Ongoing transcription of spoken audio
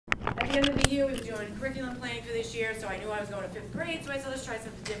the end of the year, we were doing curriculum planning for this year, so I knew I was going to 5th grade, so I said, let's try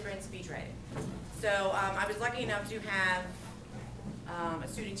something different, speech writing. So I was lucky enough to have a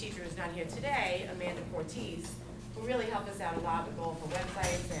student teacher who's not here today, Amanda Cortez, who really helped us out a lot with all of our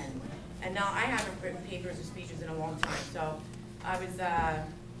websites, and now I haven't written papers or speeches in a long time, so I was, a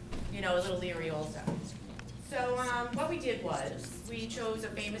little leery also. So what we did was, we chose a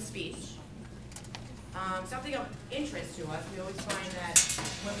famous speech, something of interest to us. We always find that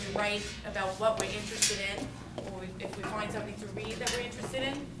when we write about what we're interested in, or if we find something to read that we're interested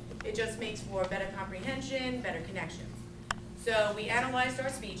in, it just makes for better comprehension, better connections. So we analyzed our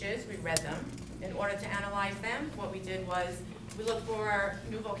speeches, we read them. In order to analyze them, what we did was we looked for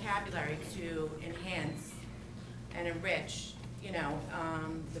new vocabulary to enhance and enrich,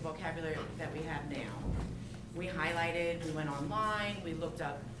 the vocabulary that we have now. We highlighted, we went online, we looked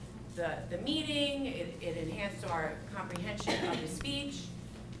up the meaning, it enhanced our comprehension of the speech.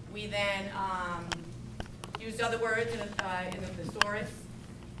 We then used other words in the thesaurus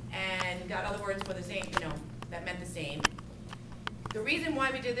and got other words for the same, that meant the same. The reason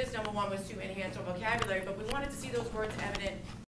why we did this, number one, was to enhance our vocabulary, but we wanted to see those words evident